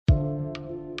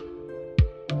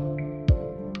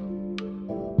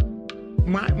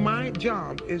My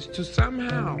job is to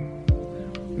somehow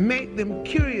make them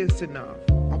curious enough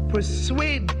or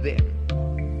persuade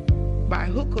them by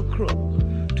hook or crook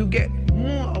to get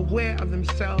more aware of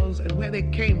themselves and where they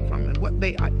came from and what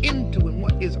they are into and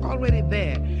what is already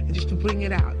there, and just to bring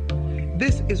it out.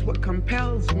 This is what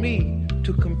compels me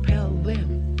to compel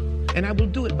them, and I will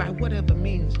do it by whatever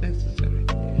means necessary.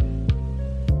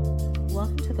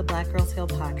 Welcome to the Black Girls Heal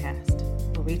podcast,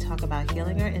 where we talk about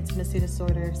healing our intimacy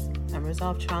disorders,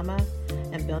 unresolved trauma,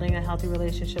 and building a healthy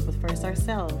relationship with first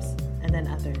ourselves and then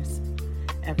others.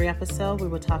 Every episode, we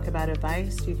will talk about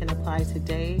advice you can apply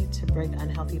today to break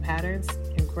unhealthy patterns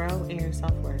and grow in your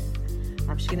self-worth.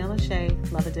 I'm Sheena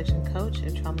Lachey, love addiction coach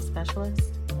and trauma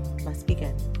specialist. Let's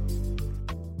begin.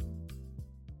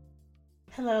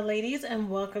 Hello, ladies, and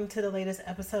welcome to the latest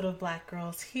episode of Black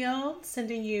Girls Heal,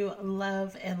 sending you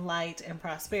love and light and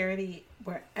prosperity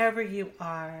wherever you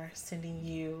are, sending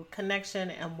you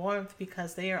connection and warmth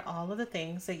because they are all of the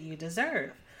things that you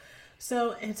deserve.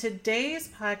 So in today's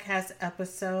podcast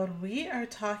episode, we are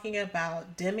talking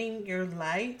about dimming your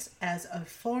light as a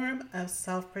form of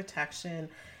self-protection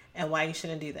and why you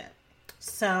shouldn't do that.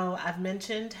 So I've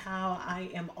mentioned how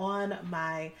I am on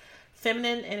my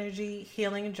feminine energy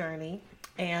healing journey.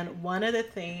 And one of the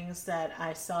things that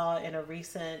I saw in a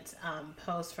recent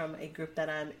post from a group that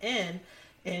I'm in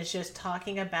is just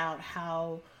talking about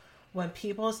how when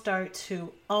people start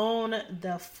to own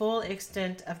the full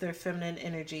extent of their feminine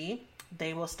energy,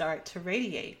 they will start to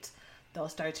radiate. They'll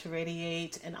start to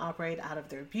radiate and operate out of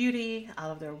their beauty, out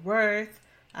of their worth,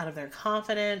 out of their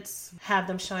confidence, have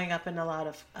them showing up in a lot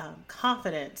of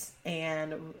confidence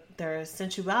and their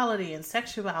sensuality and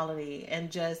sexuality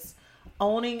and just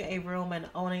owning a room and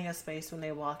owning a space when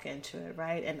they walk into it,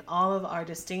 right? And all of our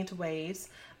distinct ways,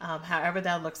 however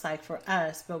that looks like for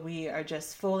us, but we are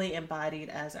just fully embodied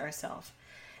as ourselves.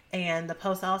 And the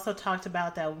post also talked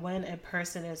about that when a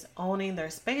person is owning their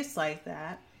space like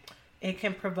that, it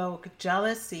can provoke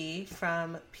jealousy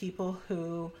from people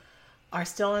who are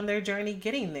still on their journey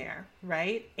getting there,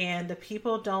 right? And the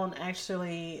people don't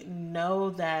actually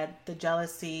know that the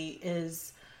jealousy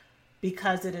is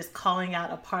because it is calling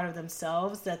out a part of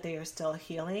themselves that they are still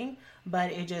healing,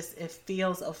 but it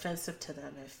feels offensive to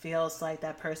them. It feels like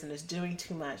that person is doing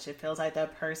too much. It feels like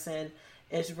that person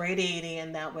is radiating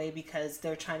in that way because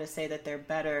they're trying to say that they're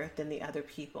better than the other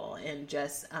people, and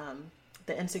just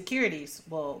the insecurities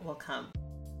will come.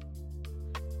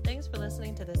 Thanks for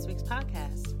listening to this week's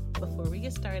podcast. Before we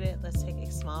get started, let's take a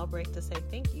small break to say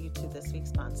thank you to this week's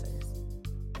sponsors.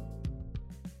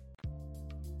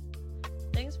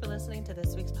 Thanks for listening to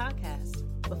this week's podcast.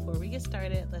 Before we get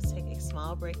started, let's take a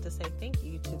small break to say thank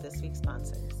you to this week's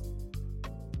sponsors.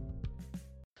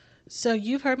 So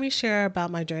you've heard me share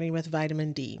about my journey with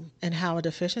vitamin D and how a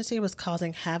deficiency was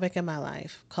causing havoc in my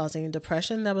life, causing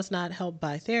depression that was not helped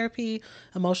by therapy,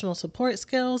 emotional support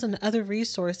skills, and other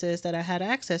resources that I had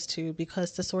access to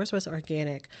because the source was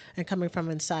organic and coming from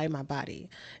inside my body.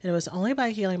 And it was only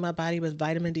by healing my body with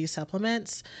vitamin D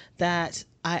supplements that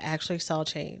I actually saw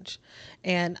change.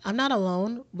 And I'm not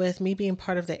alone with me being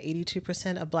part of the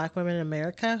 82% of Black women in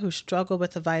America who struggle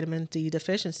with the vitamin D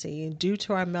deficiency due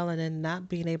to our melanin not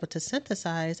being able to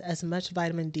synthesize as much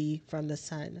vitamin D from the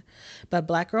sun. But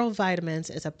Black Girl Vitamins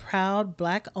is a proud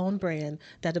Black-owned brand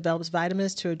that develops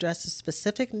vitamins to address the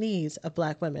specific needs of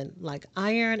Black women, like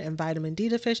iron and vitamin D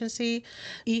deficiency.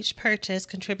 Each purchase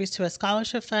contributes to a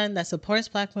scholarship fund that supports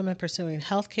Black women pursuing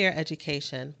healthcare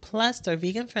education. Plus, they're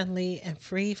vegan-friendly and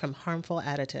free from harmful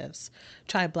additives.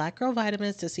 Try Black Girl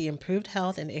Vitamins to see improved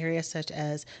health in areas such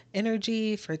as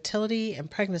energy, fertility, and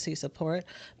pregnancy support,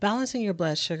 balancing your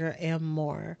blood sugar, and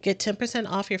more. Get 10%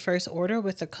 off your first order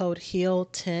with the code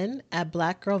HEAL10 at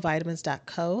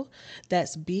blackgirlvitamins.co.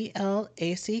 That's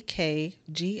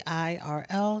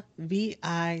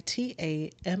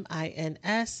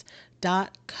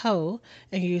BLACKGIRLVITAMINS.co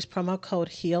and use promo code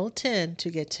HEAL10 to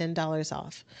get $10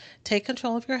 off. Take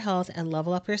control of your health and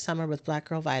level up your summer with Black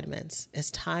Girl Vitamins.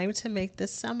 It's time to make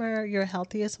this summer your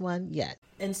healthiest one yet.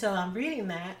 And so I'm reading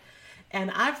that, and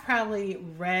I've probably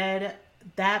read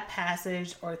that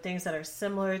passage or things that are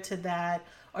similar to that,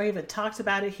 or even talked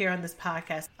about it here on this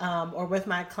podcast or with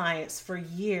my clients for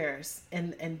years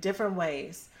in different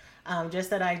ways. Just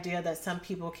that idea that some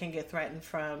people can get threatened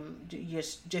from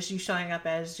just you showing up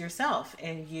as yourself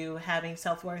and you having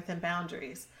self-worth and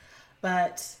boundaries.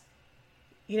 But,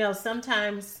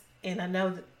 sometimes, and I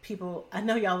know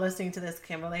y'all listening to this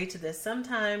can relate to this,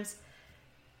 sometimes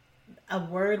a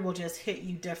word will just hit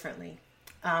you differently.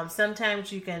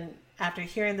 Sometimes you can, after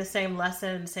hearing the same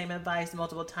lesson, same advice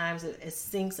multiple times, it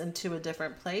sinks into a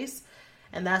different place.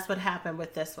 And that's what happened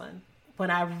with this one. when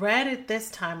I read it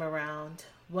this time around,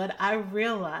 what I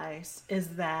realized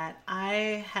is that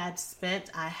I have spent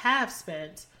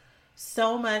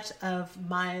so much of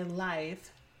my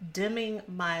life dimming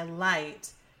my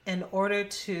light in order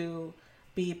to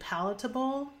be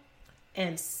palatable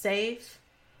and safe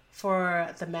for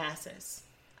the masses.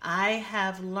 I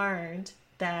have learned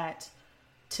that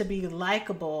to be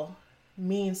likable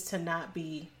means to not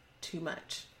be too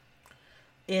much.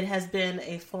 It has been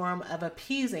a form of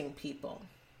appeasing people,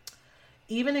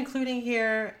 even including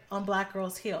here on Black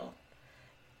Girls Heal.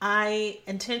 I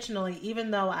intentionally,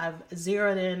 even though I've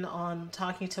zeroed in on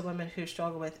talking to women who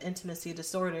struggle with intimacy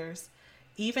disorders,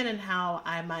 even in how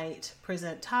I might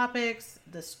present topics,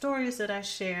 the stories that I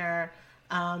share,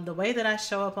 the way that I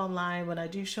show up online when I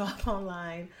do show up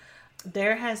online,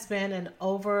 there has been an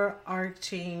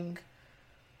overarching,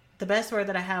 the best word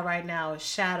that I have right now is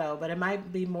shadow, but it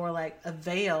might be more like a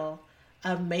veil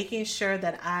of making sure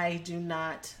that I do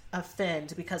not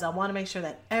offend, because I want to make sure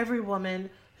that every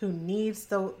woman who needs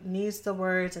the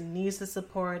words and needs the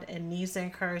support and needs the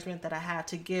encouragement that I have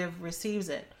to give receives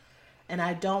it. And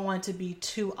I don't want to be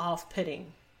too off-putting.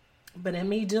 But in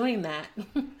me doing that,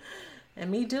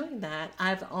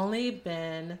 I've only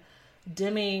been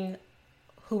dimming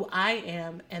who I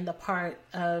am and the part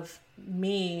of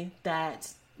me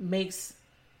that makes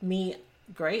me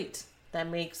great, that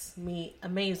makes me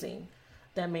amazing,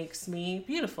 that makes me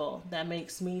beautiful, that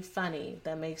makes me funny,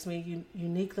 that makes me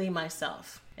uniquely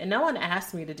myself. And no one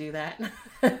asked me to do that.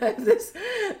 This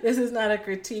is not a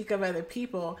critique of other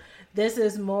people. This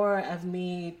is more of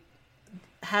me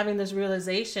having this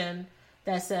realization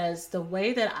that says the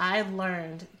way that I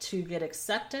learned to get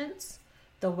acceptance,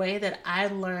 the way that I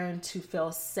learned to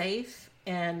feel safe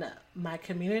in my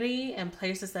community and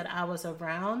places that I was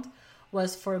around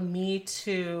was for me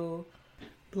to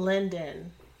blend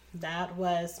in. That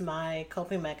was my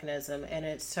coping mechanism, and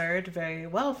it served very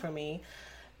well for me.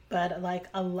 But like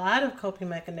a lot of coping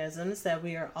mechanisms that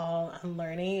we are all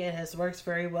unlearning, it has worked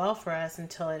very well for us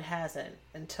until it hasn't,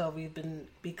 until we've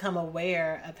become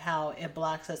aware of how it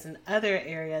blocks us in other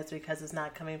areas because it's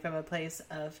not coming from a place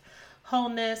of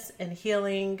wholeness and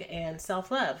healing and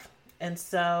self-love. And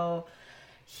so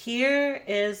here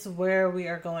is where we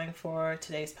are going for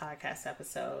today's podcast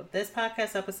episode. This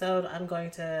podcast episode, I'm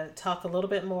going to talk a little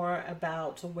bit more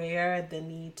about where the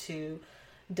need to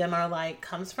dim our light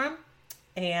comes from.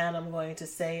 And I'm going to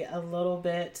say a little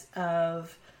bit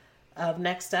of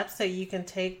next steps that you can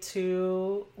take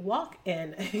to walk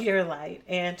in your light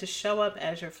and to show up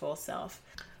as your full self.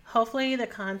 Hopefully the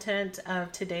content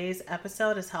of today's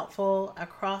episode is helpful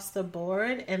across the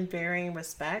board in varying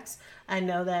respects. I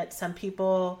know that some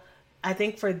people, I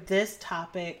think for this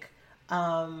topic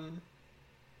there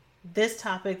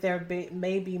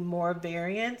may be more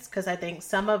variance, because I think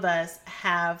some of us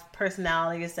have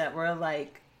personalities that were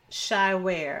like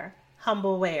shy-ware,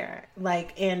 humble-ware,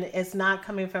 and it's not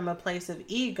coming from a place of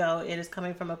ego, it is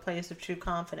coming from a place of true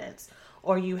confidence.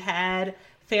 Or you had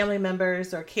family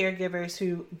members or caregivers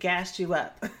who gassed you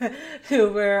up, who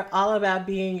were all about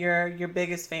being your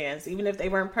biggest fans. Even if they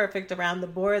weren't perfect around the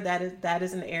board, that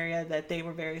is an area that they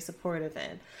were very supportive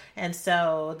in. And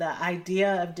so the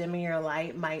idea of dimming your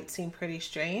light might seem pretty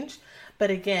strange, but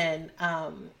again,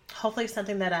 hopefully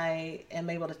something that I am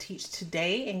able to teach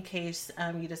today, in case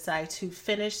you decide to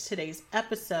finish today's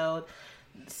episode,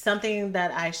 something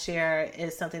that I share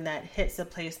is something that hits a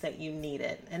place that you need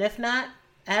it. And if not,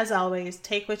 as always,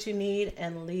 take what you need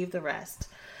and leave the rest.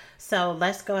 So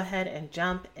let's go ahead and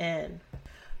jump in.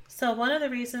 So one of the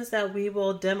reasons that we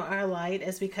will dim our light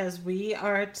is because we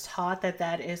are taught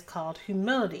that is called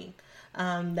humility.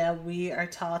 That we are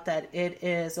taught that it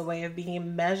is a way of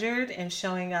being measured and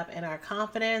showing up in our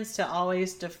confidence, to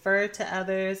always defer to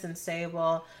others and say,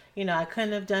 well, I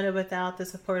couldn't have done it without the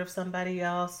support of somebody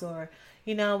else, or,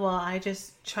 well, I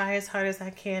just try as hard as I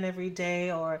can every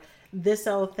day, or this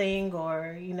old thing,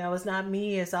 or, it's not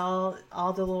me, it's all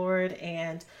the Lord.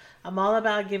 And I'm all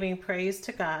about giving praise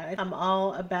to God. I'm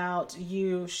all about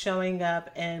you showing up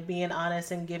and being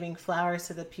honest and giving flowers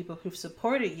to the people who've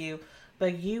supported you.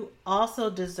 But you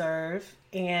also deserve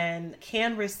and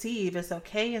can receive, it's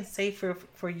okay and safe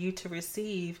for you to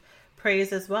receive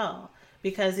praise as well.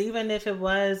 Because even if it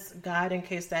was God, in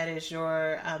case that is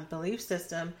your belief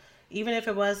system, even if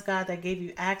it was God that gave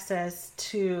you access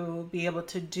to be able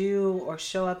to do or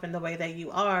show up in the way that you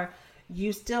are,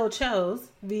 you still chose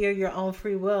via your own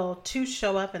free will to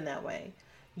show up in that way.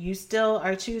 You still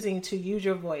are choosing to use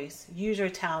your voice, use your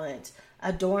talent,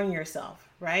 adorn yourself,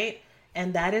 right?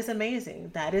 And that is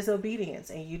amazing. That is obedience,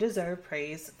 and you deserve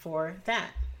praise for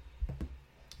that.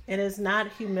 It is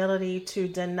not humility to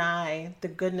deny the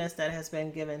goodness that has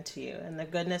been given to you and the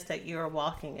goodness that you are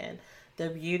walking in, the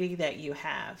beauty that you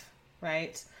have,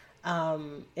 right?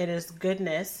 It is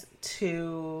goodness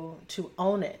to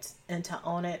own it and to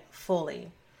own it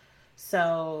fully.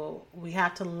 So we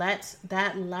have to let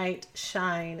that light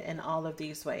shine in all of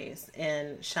these ways,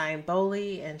 and shine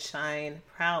boldly and shine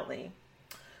proudly.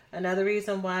 Another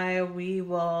reason why we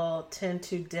will tend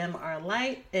to dim our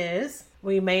light is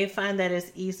we may find that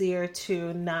it's easier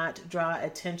to not draw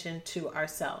attention to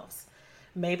ourselves.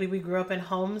 Maybe we grew up in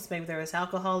homes, maybe there was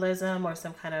alcoholism or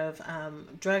some kind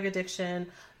of drug addiction,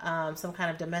 some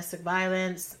kind of domestic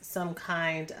violence, some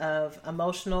kind of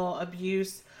emotional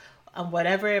abuse,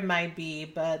 whatever it might be.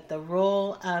 But the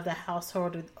role of the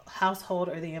household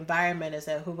or the environment is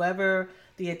that whoever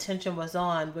the attention was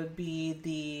on would be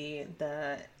the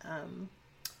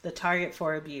target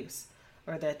for abuse,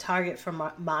 or the target for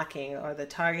mocking, or the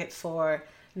target for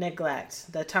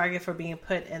neglect, the target for being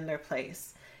put in their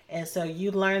place. And so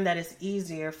you learn that it's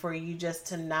easier for you just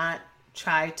to not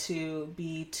try to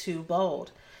be too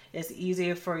bold. It's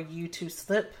easier for you to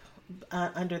slip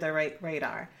under the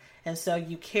radar. And so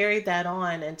you carry that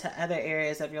on into other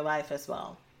areas of your life as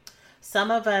well. Some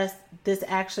of us, this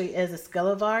actually is a skill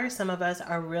of ours. Some of us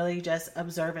are really just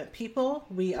observant people.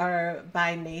 We are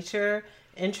by nature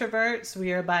introverts.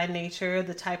 We are by nature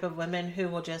the type of women who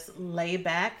will just lay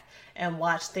back and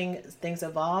watch things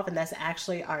evolve. And that's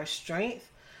actually our strength.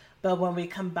 But when we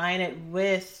combine it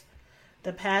with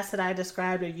the past that I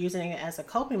described, or using it as a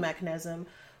coping mechanism,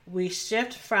 we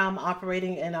shift from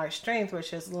operating in our strength,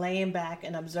 which is laying back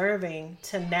and observing,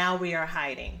 to now we are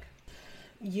hiding.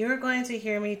 You're going to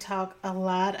hear me talk a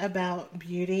lot about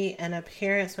beauty and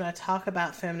appearance when I talk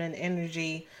about feminine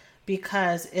energy,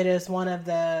 because it is one of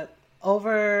the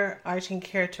overarching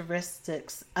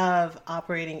characteristics of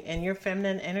operating in your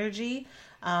feminine energy.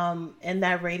 And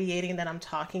that radiating that I'm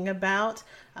talking about,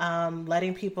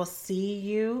 letting people see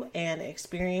you and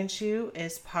experience you,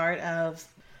 is part of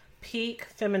peak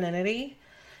femininity.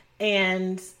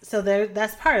 And so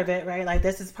that's part of it, right? Like,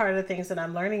 this is part of the things that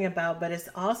I'm learning about, but it's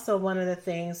also one of the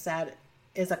things that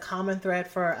is a common thread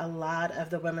for a lot of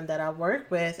the women that I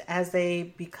work with as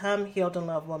they become healed and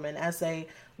loved women, as they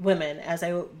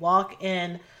walk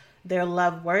in their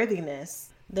love worthiness.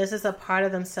 This is a part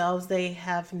of themselves they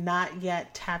have not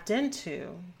yet tapped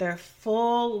into, their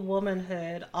full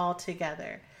womanhood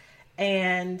altogether.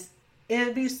 And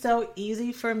it'd be so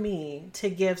easy for me to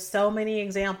give so many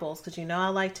examples, because I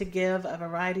like to give a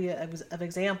variety of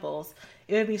examples.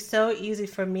 It would be so easy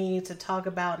for me to talk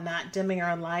about not dimming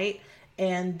our light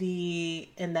in the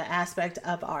aspect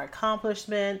of our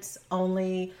accomplishments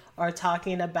only, or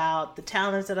talking about the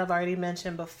talents that I've already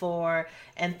mentioned before,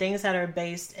 and things that are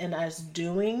based in us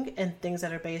doing and things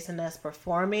that are based in us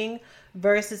performing,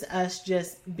 versus us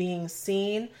just being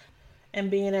seen and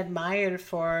being admired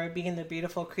for being the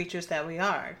beautiful creatures that we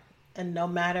are. And no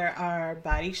matter our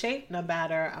body shape, no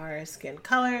matter our skin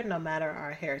color, no matter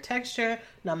our hair texture,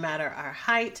 no matter our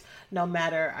height, no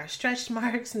matter our stretch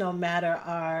marks, no matter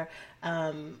our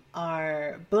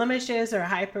blemishes or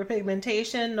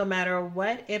hyperpigmentation, no matter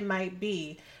what it might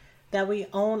be, that we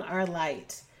own our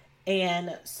light.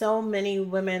 And so many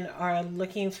women are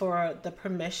looking for the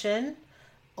permission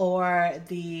or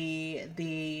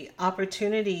the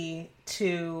opportunity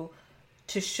to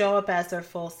show up as their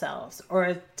full selves,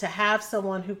 or to have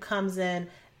someone who comes in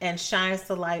and shines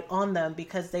the light on them,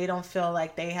 because they don't feel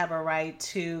like they have a right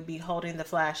to be holding the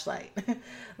flashlight.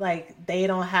 Like, they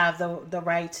don't have the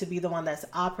right to be the one that's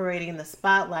operating the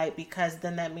spotlight, because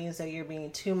then that means that you're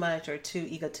being too much or too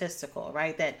egotistical,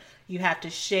 right? That you have to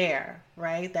share,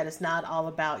 right? That it's not all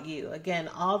about you. Again,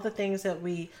 all the things that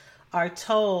we are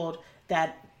told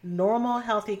that normal,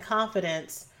 healthy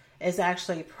confidence is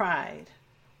actually pride,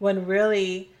 when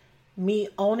really me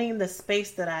owning the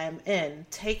space that I am in,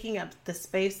 taking up the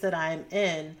space that I'm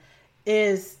in,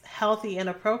 is healthy and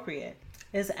appropriate.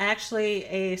 It's actually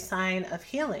a sign of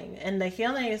healing. And the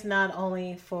healing is not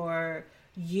only for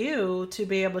you to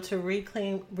be able to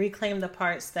reclaim the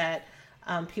parts that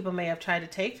people may have tried to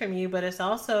take from you, but it's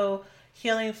also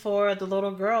healing for the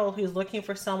little girl who's looking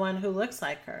for someone who looks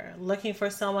like her, looking for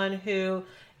someone who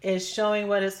is showing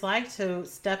what it's like to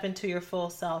step into your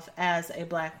full self as a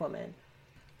Black woman.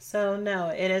 So no,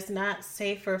 it is not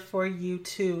safer for you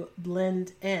to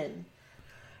blend in.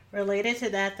 Related to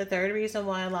that, the third reason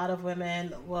why a lot of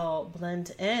women will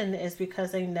blend in is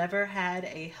because they never had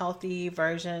a healthy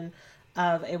version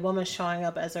of a woman showing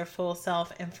up as her full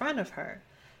self in front of her.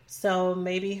 So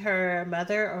maybe her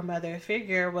mother or mother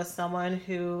figure was someone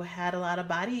who had a lot of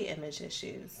body image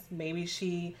issues. Maybe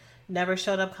she never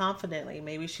showed up confidently.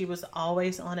 Maybe she was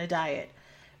always on a diet.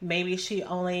 Maybe she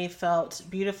only felt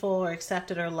beautiful or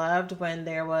accepted or loved when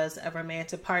there was a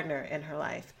romantic partner in her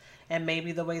life. And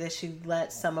maybe the way that she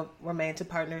let some romantic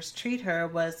partners treat her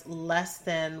was less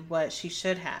than what she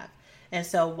should have. And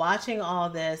so watching all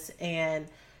this and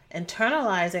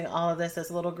internalizing all of this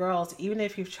as little girls, even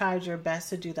if you've tried your best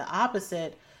to do the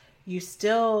opposite, you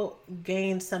still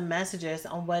gain some messages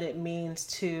on what it means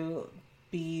to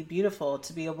be beautiful,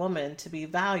 to be a woman, to be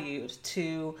valued,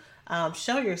 to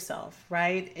show yourself,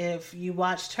 right? If you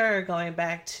watched her going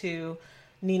back to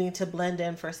needing to blend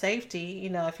in for safety,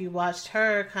 if you watched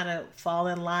her kind of fall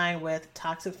in line with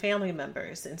toxic family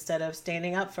members instead of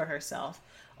standing up for herself,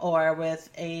 or with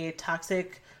a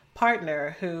toxic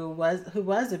partner who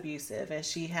was abusive and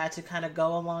she had to kind of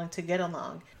go along to get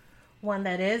along. One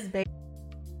that is based.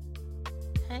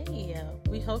 Hey,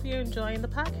 we hope you're enjoying the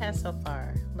podcast so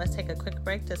far. Let's take a quick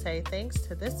break to say thanks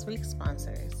to this week's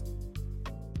sponsors.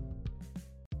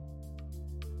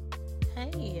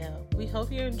 Hey, we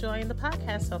hope you're enjoying the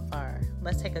podcast so far.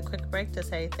 Let's take a quick break to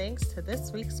say thanks to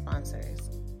this week's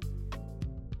sponsors.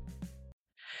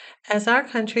 As our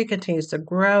country continues to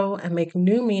grow and make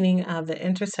new meaning of the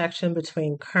intersection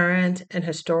between current and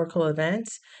historical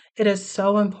events, it is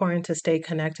so important to stay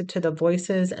connected to the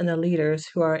voices and the leaders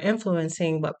who are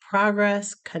influencing what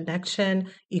progress, connection,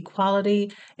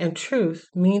 equality, and truth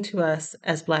mean to us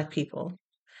as Black people.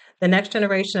 The next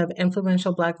generation of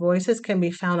influential Black voices can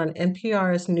be found on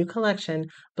NPR's new collection,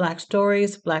 Black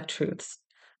Stories, Black Truths.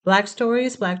 Black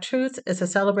Stories, Black Truths is a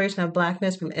celebration of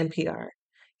Blackness from NPR.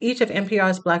 Each of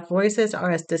NPR's Black voices are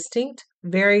as distinct,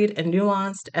 varied, and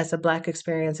nuanced as the Black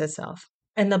experience itself.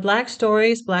 In the Black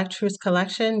Stories, Black Truths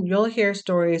collection, you'll hear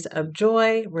stories of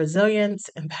joy, resilience,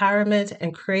 empowerment,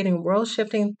 and creating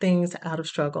world-shifting things out of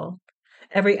struggle.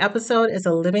 Every episode is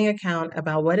a living account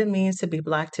about what it means to be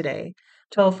Black today,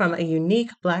 told from a unique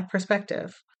Black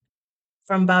perspective.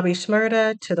 From Bobby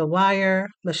Shmurda to The Wire,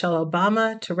 Michelle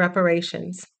Obama to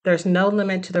reparations, there's no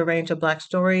limit to the range of Black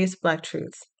stories, Black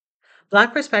truths.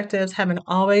 Black perspectives haven't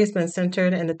always been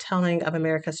centered in the telling of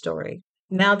America's story.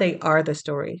 Now they are the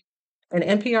story. In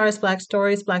NPR's Black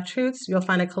Stories, Black Truths, you'll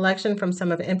find a collection from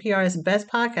some of NPR's best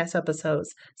podcast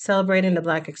episodes celebrating the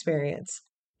Black experience.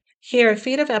 Hear a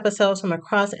feed of episodes from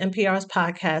across NPR's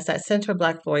podcasts that center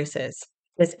Black voices.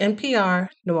 It's NPR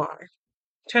Noir.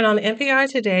 Turn on NPR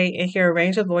today and hear a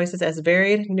range of voices as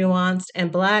varied, nuanced, and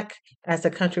Black as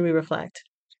the country we reflect.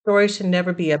 Stories should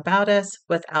never be about us,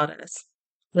 without us.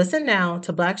 Listen now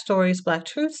to Black Stories, Black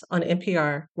Truths on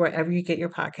NPR, wherever you get your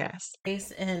podcasts.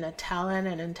 Based in a talent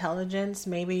and intelligence,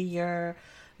 maybe your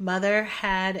mother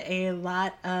had a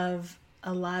lot of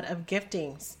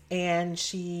giftings, and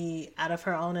she, out of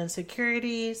her own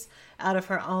insecurities, out of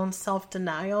her own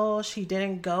self-denial, she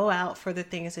didn't go out for the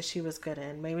things that she was good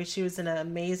in. Maybe she was an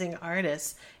amazing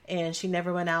artist and she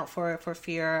never went out for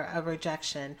fear of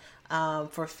rejection,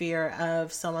 for fear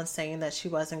of someone saying that she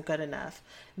wasn't good enough.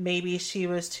 Maybe she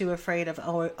was too afraid of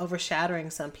overshadowing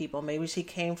some people. Maybe she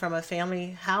came from a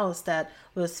family house that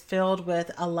was filled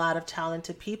with a lot of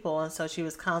talented people, and so she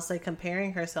was constantly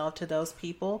comparing herself to those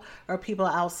people or people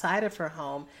outside of her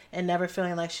home and never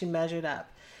feeling like she measured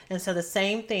up. And so the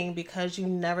same thing, because you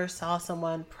never saw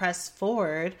someone press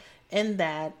forward in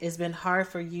that, it's been hard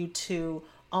for you to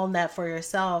own that for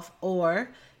yourself. Or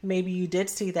maybe you did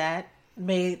see that,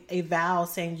 made a vow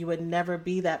saying you would never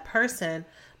be that person,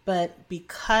 but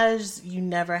because you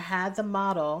never had the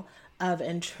model of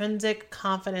intrinsic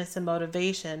confidence and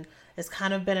motivation, it's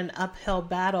kind of been an uphill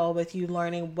battle with you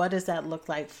learning what does that look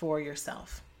like for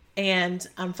yourself. And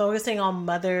I'm focusing on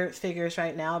mother figures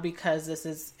right now because this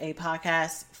is a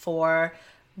podcast for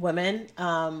women.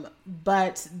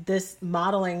 But this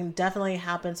modeling definitely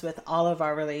happens with all of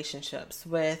our relationships,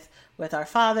 with our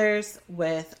fathers,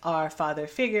 with our father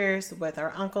figures, with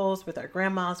our uncles, with our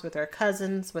grandmas, with our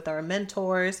cousins, with our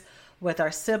mentors, with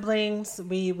our siblings.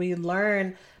 We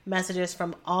learn messages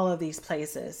from all of these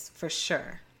places for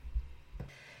sure.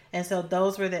 And so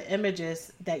those were the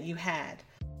images that you had.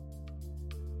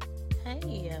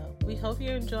 Hey, we hope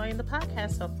you're enjoying the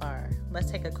podcast so far. Let's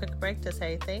take a quick break to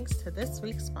say thanks to this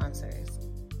week's sponsors.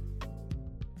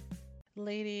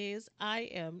 Ladies, I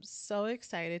am so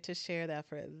excited to share that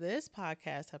for this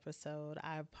podcast episode,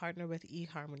 I've partnered with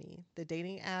eHarmony, the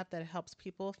dating app that helps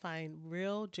people find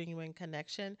real, genuine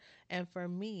connection. And for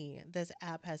me, this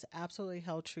app has absolutely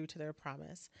held true to their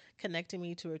promise, connecting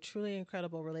me to a truly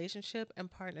incredible relationship and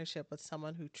partnership with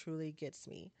someone who truly gets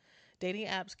me. Dating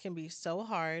apps can be so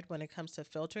hard when it comes to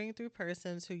filtering through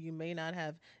persons who you may not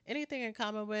have anything in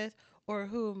common with or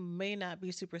who may not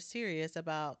be super serious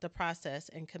about the process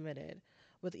and committed.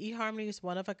 With eHarmony's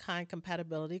one-of-a-kind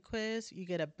compatibility quiz, you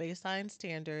get a baseline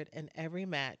standard in every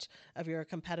match of your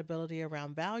compatibility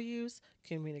around values,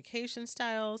 communication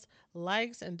styles,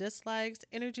 likes and dislikes,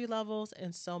 energy levels,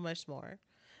 and so much more.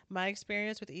 My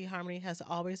experience with eHarmony has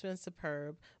always been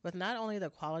superb, with not only the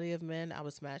quality of men I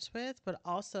was matched with, but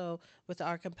also with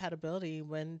our compatibility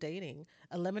when dating,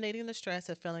 eliminating the stress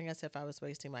of feeling as if I was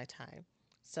wasting my time.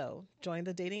 So, join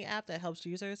the dating app that helps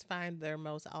users find their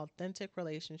most authentic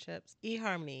relationships.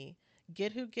 eHarmony.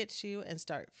 Get who gets you and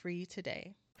start free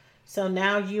today. So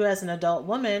now you as an adult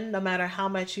woman, no matter how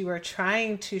much you are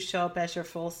trying to show up as your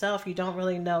full self, you don't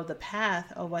really know the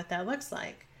path of what that looks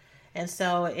like. And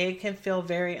so it can feel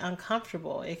very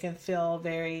uncomfortable. It can feel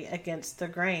very against the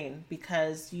grain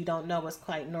because you don't know what's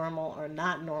quite normal or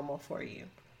not normal for you.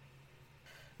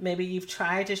 Maybe you've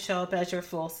tried to show up as your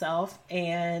full self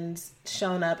and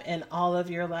shown up in all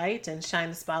of your light and shine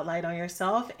the spotlight on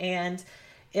yourself, and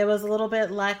it was a little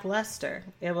bit lackluster.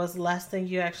 It was less than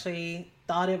you actually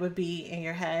thought it would be in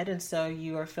your head, and so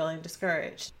you are feeling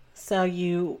discouraged. So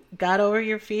you got over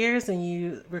your fears and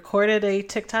you recorded a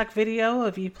TikTok video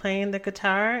of you playing the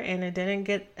guitar, and it didn't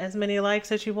get as many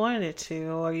likes as you wanted it to,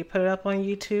 or you put it up on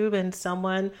YouTube and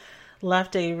someone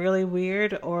left a really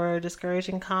weird or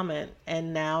discouraging comment,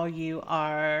 and now you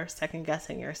are second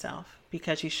guessing yourself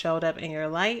because you showed up in your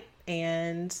light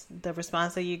and the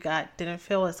response that you got didn't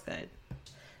feel as good.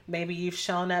 Maybe you've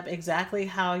shown up exactly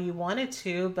how you wanted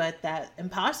to, but that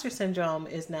imposter syndrome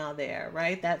is now there,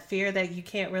 right? That fear that you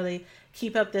can't really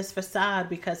keep up this facade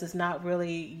because it's not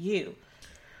really you.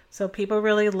 So people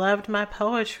really loved my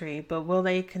poetry, but will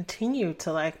they continue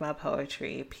to like my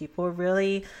poetry? People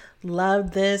really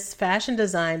loved this fashion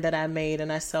design that I made,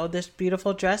 and I sold this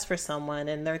beautiful dress for someone,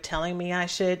 and they're telling me I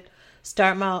should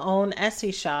start my own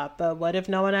Etsy shop, but what if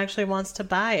no one actually wants to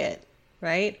buy it,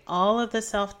 right? All of the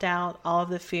self-doubt, all of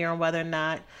the fear on whether or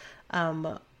not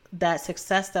that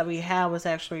success that we had was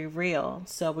actually real.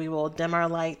 So we will dim our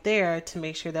light there to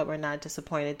make sure that we're not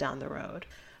disappointed down the road.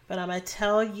 But I'm going to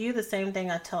tell you the same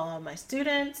thing I tell all my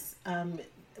students,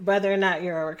 whether or not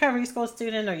you're a recovery school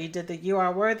student or you did the You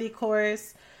Are Worthy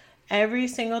course. Every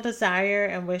single desire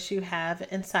and wish you have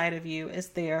inside of you is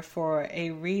there for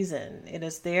a reason. It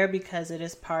is there because it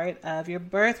is part of your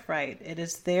birthright. It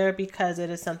is there because it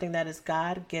is something that is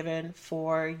God-given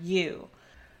for you.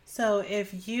 So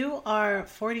if you are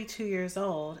 42 years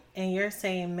old and you're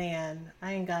saying, man,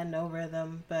 I ain't got no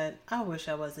rhythm, but I wish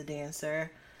I was a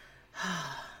dancer.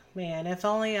 Man, if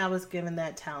only I was given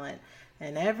that talent.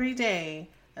 And every day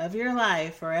of your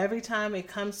life, or every time it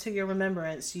comes to your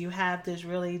remembrance, you have this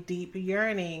really deep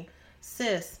yearning,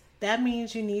 sis, that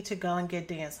means you need to go and get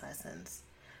dance lessons.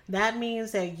 That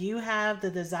means that you have the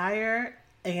desire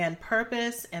and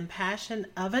purpose and passion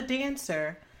of a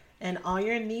dancer, and all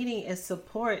you're needing is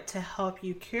support to help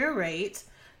you curate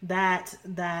that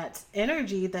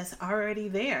energy that's already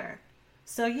there.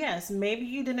 So yes, maybe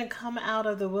you didn't come out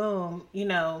of the womb,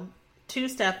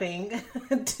 two-stepping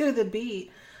to the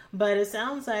beat, but it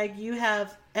sounds like you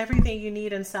have everything you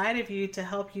need inside of you to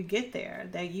help you get there,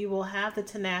 that you will have the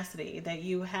tenacity, that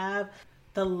you have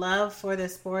the love for the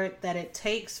sport that it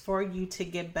takes for you to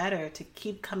get better, to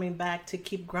keep coming back, to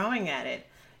keep growing at it.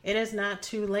 It is not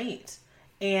too late.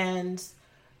 And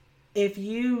if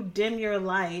you dim your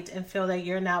light and feel that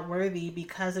you're not worthy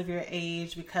because of your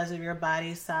age, because of your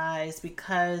body size,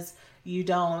 because you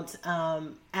don't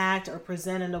act or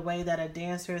present in a way that a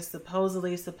dancer is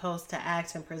supposedly supposed to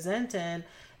act and present in,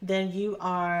 then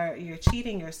you're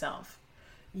cheating yourself.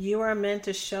 You are meant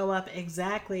to show up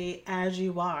exactly as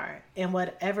you are in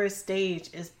whatever stage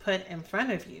is put in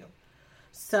front of you.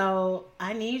 So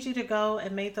I need you to go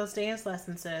and make those dance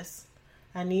lessons, sis.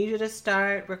 I need you to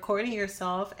start recording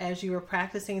yourself as you are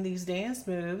practicing these dance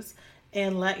moves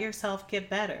and let yourself get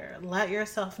better. Let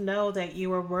yourself know that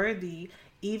you are worthy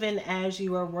even as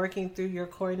you are working through your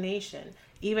coordination,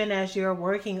 even as you're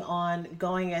working on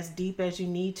going as deep as you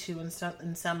need to in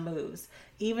some moves,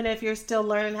 even if you're still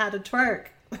learning how to twerk.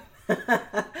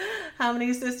 How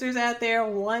many sisters out there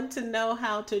want to know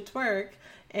how to twerk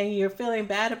and you're feeling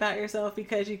bad about yourself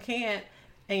because you can't,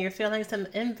 and you're feeling some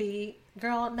envy?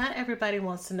 Girl, not everybody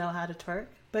wants to know how to twerk,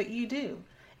 but you do.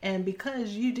 And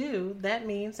because you do, that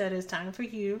means that it's time for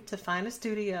you to find a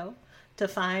studio, to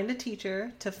find a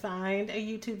teacher, to find a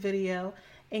YouTube video,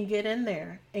 and get in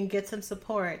there and get some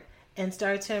support and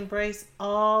start to embrace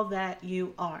all that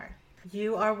you are.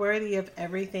 You are worthy of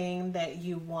everything that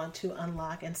you want to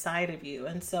unlock inside of you.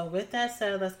 And so with that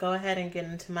said, let's go ahead and get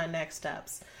into my next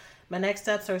steps. My next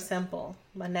steps are simple.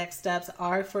 My next steps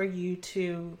are for you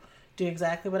to do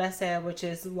exactly what I said, which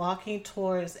is walking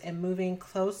towards and moving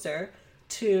closer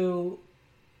to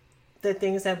the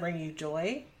things that bring you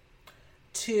joy,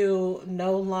 to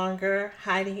no longer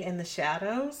hiding in the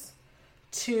shadows,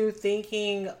 to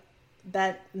thinking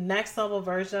that next level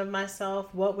version of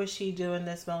myself, what would she do in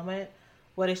this moment?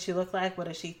 What does she look like? What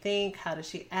does she think? How does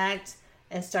she act?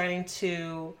 And starting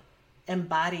to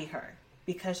embody her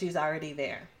because she's already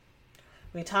there.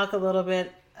 We talk a little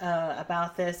bit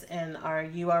about this in our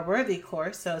You Are Worthy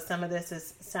course. So some of this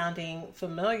is sounding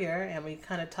familiar, and we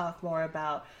kind of talk more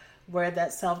about where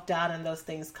that self-doubt and those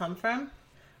things come from.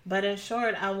 But in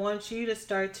short, I want you to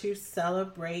start to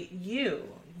celebrate you.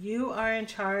 You are in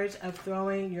charge of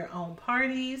throwing your own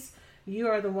parties. You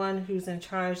are the one who's in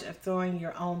charge of throwing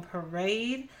your own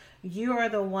parade. You are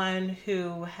the one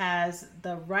who has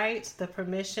the right, the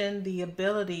permission, the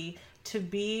ability to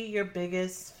be your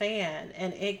biggest fan.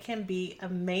 And it can be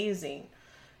amazing.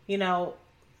 You know,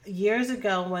 years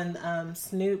ago when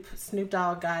Snoop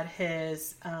Dogg got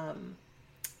his, I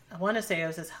want to say it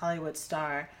was his Hollywood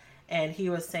Star, and he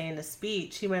was saying the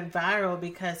speech, he went viral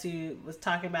because he was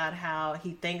talking about how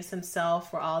he thanks himself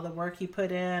for all the work he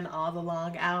put in, all the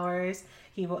long hours.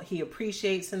 He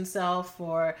appreciates himself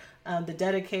for the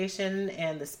dedication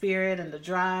and the spirit and the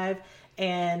drive.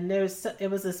 And it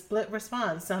was a split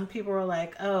response. Some people were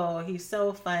like, oh, he's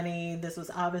so funny. This was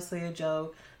obviously a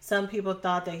joke. Some people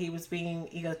thought that he was being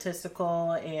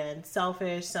egotistical and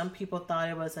selfish. Some people thought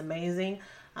it was amazing.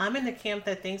 I'm in the camp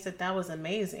that thinks that that was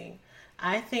amazing.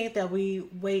 I think that we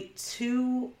wait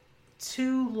too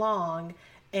long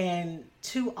and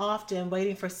too often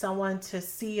waiting for someone to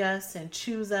see us and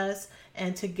choose us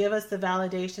and to give us the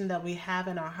validation that we have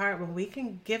in our heart when we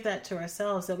can give that to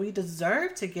ourselves, that we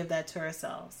deserve to give that to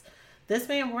ourselves. This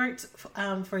man worked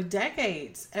for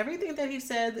decades. Everything that he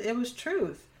said, it was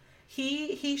truth.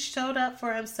 He showed up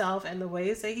for himself in the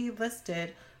ways that he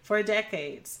listed for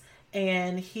decades,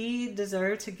 and he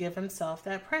deserved to give himself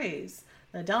that praise.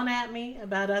 Now, don't at me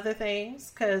about other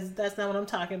things, because that's not what I'm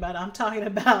talking about. I'm talking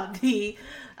about the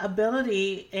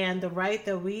ability and the right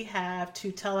that we have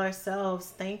to tell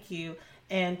ourselves thank you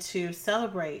and to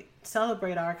celebrate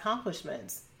our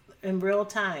accomplishments in real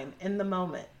time, in the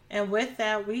moment. And with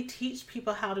that, we teach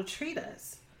people how to treat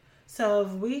us. So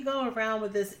if we go around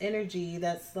with this energy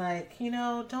that's like,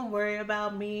 don't worry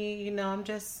about me, I'm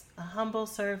just a humble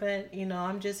servant,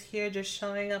 I'm just here just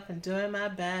showing up and doing my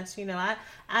best,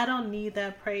 I don't need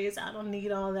that praise, I don't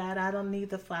need all that, I don't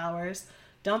need the flowers.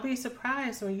 Don't be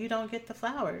surprised when you don't get the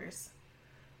flowers.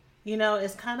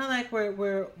 It's kind of like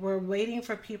we're waiting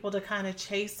for people to kind of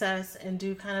chase us and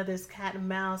do kind of this cat and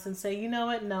mouse and say, you know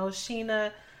what, no,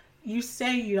 Sheena, you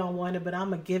say you don't want it, but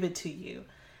I'm going to give it to you.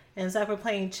 And it's like we're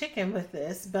playing chicken with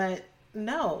this, but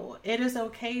no, it is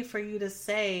okay for you to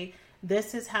say,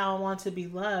 this is how I want to be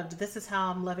loved. This is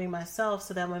how I'm loving myself,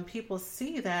 so that when people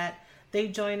see that, they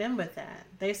join in with that.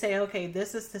 They say, okay,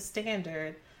 this is the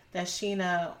standard that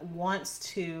Sheena wants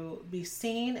to be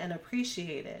seen and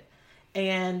appreciated.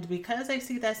 And because they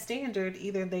see that standard,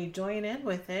 either they join in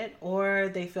with it, or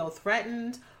they feel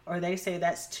threatened, or they say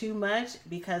that's too much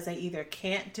because they either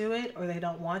can't do it or they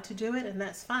don't want to do it, and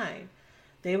that's fine.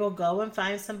 They will go and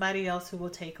find somebody else who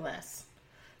will take less.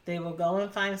 They will go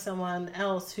and find someone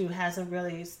else who hasn't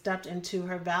really stepped into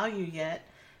her value yet,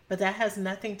 but that has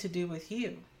nothing to do with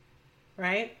you,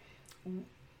 right?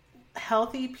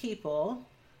 Healthy people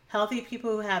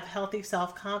who have healthy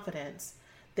self-confidence,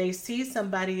 they see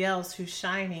somebody else who's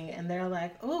shining and they're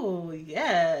like, oh,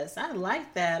 yes, I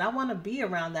like that. I want to be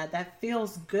around that. That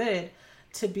feels good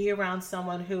to be around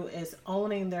someone who is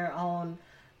owning their own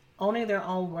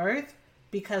worth.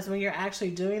 Because when you're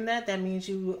actually doing that, that means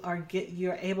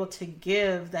you're able to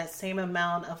give that same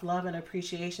amount of love and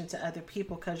appreciation to other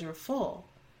people because you're full,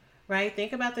 right?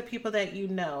 Think about the people that you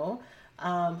know.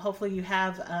 Hopefully you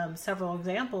have several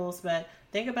examples, but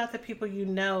think about the people you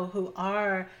know who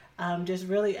are just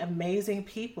really amazing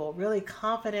people, really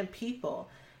confident people.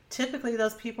 Typically,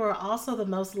 those people are also the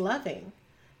most loving.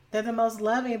 They're the most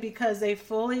loving because they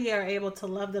fully are able to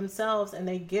love themselves, and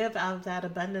they give out of that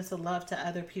abundance of love to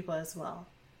other people as well.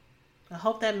 I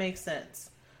hope that makes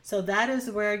sense. So that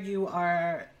is where you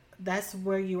are. That's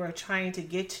where you are trying to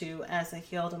get to as a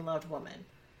healed and loved woman,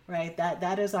 right?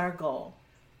 That is our goal.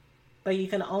 But you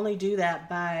can only do that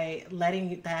by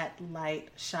letting that light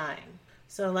shine.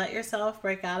 So let yourself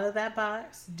break out of that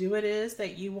box. Do what it is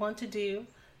that you want to do.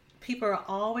 People are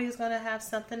always going to have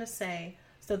something to say.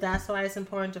 So that's why it's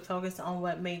important to focus on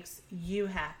what makes you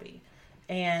happy.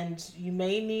 And you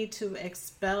may need to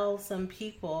expel some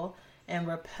people and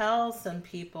repel some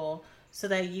people so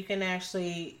that you can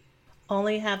actually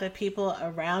only have the people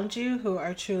around you who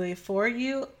are truly for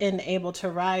you and able to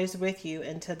rise with you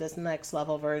into this next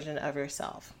level version of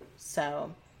yourself.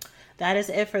 So that is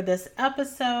it for this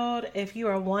episode. If you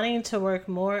are wanting to work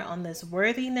more on this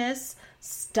worthiness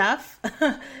stuff,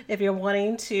 if you're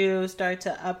wanting to start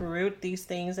to uproot these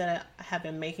things that have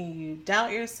been making you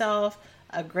doubt yourself,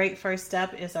 a great first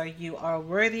step is our You Are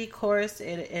Worthy course.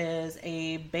 It is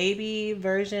a baby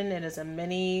version. It is a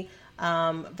mini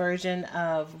version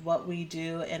of what we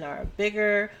do in our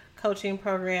bigger coaching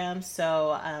program.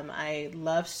 So I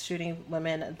love shooting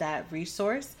women that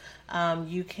resource.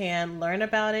 You can learn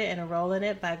about it and enroll in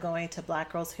it by going to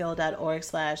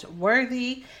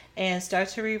blackgirlsheal.org/worthy and start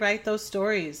to rewrite those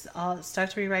stories.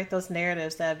 Start to rewrite those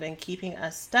narratives that have been keeping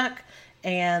us stuck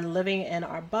and living in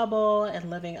our bubble and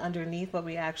living underneath what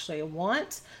we actually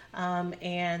want,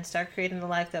 and start creating the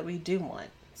life that we do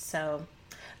want. So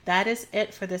that is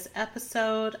it for this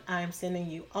episode. I'm sending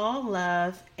you all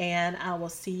love, and I will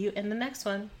see you in the next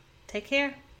one. Take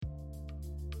care.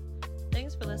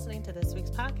 Thanks for listening to this week's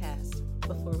podcast.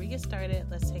 Before we get started,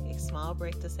 let's take a small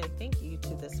break to say thank you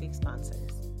to this week's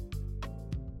sponsors.